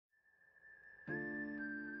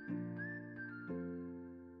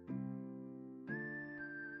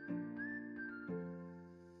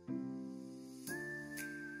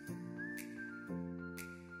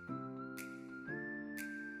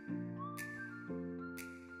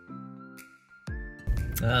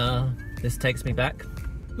This takes me back.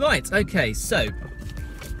 Right, okay, so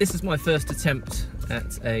this is my first attempt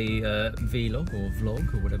at a vlog or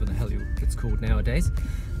vlog or whatever the hell it's called nowadays,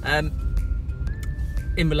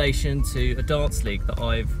 in relation to a darts league that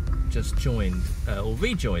I've just joined or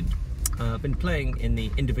rejoined. I've been playing in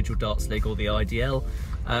the individual darts league, or the IDL,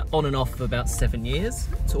 on and off for about 7 years.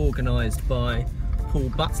 It's organised by Paul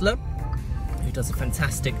Butler, who does a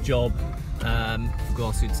fantastic job for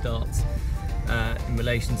grassroots darts in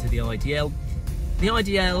relation to the IDL. The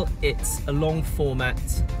IDL, it's a long format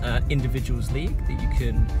individuals league that you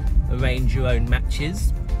can arrange your own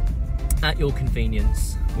matches at your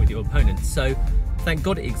convenience with your opponents. So thank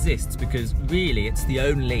God it exists, because really it's the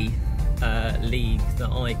only league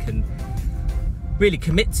that I can really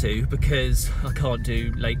commit to, because I can't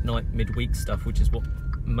do late night midweek stuff, which is what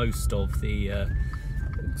most of the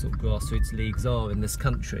sort of grassroots leagues are in this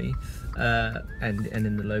country and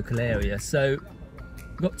in the local area. So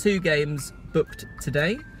I've got 2 games booked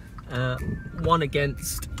today, one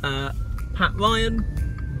against Pat Ryan,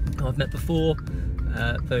 who I've met before,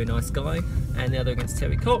 very nice guy, and the other against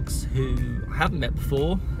Terry Cox, who I haven't met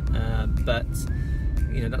before, but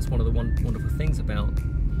you know, that's one of the wonderful things about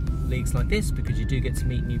leagues like this, because you do get to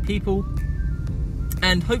meet new people.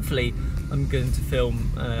 And hopefully I'm going to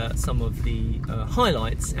film some of the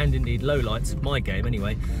highlights and indeed lowlights of my game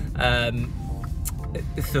anyway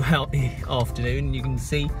throughout the afternoon. You can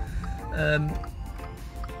see them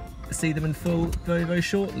in full very, very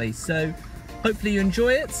shortly. So hopefully you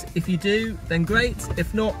enjoy it. If you do, then great.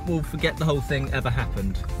 If not, we'll forget the whole thing ever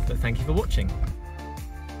happened. But thank you for watching.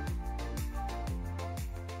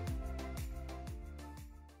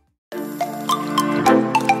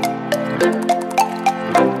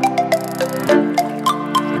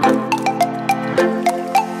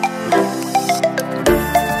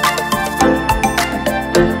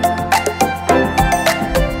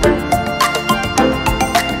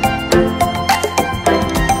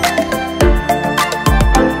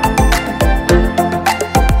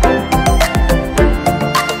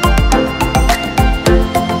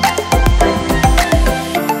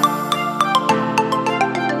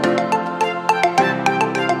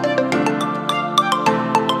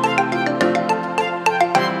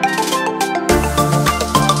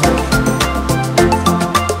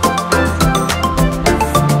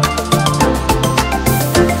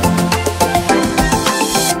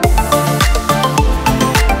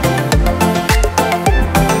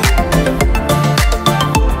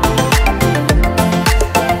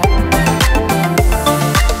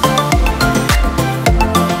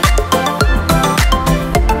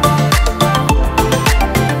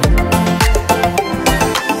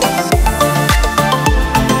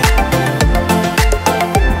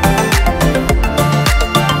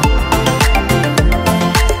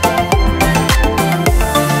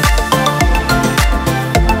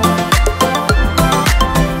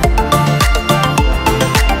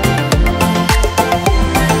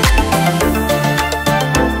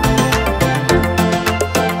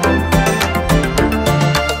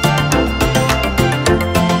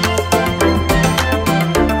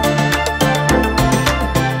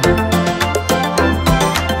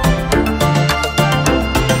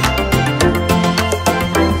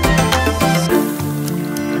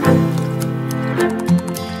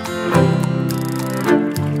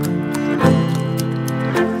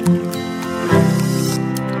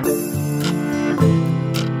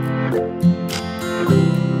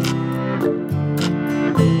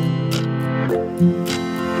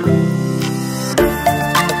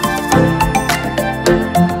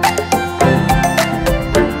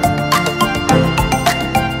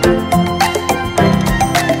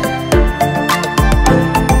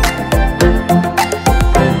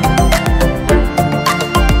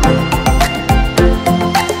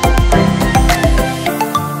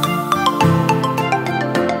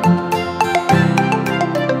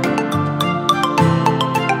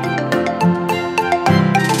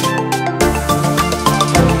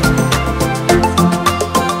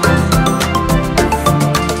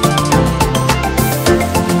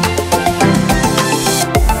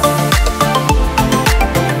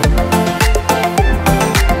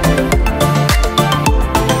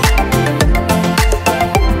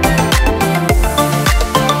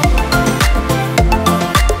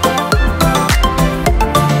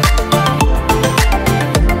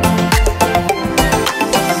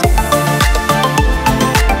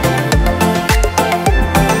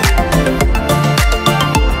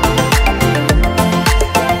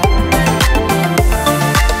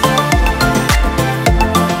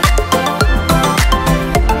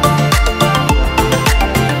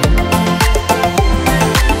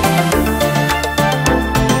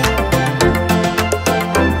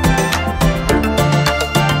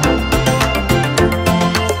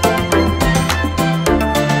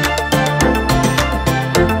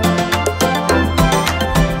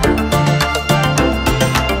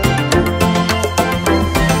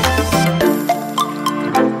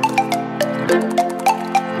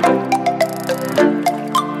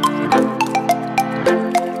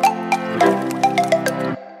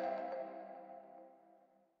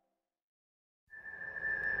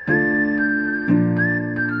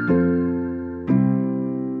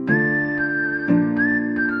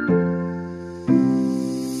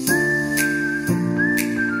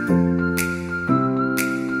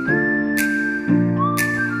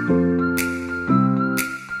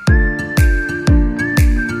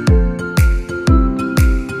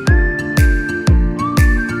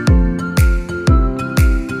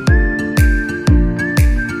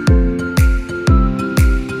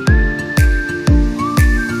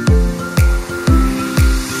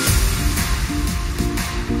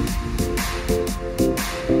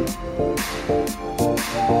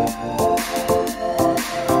 Bye.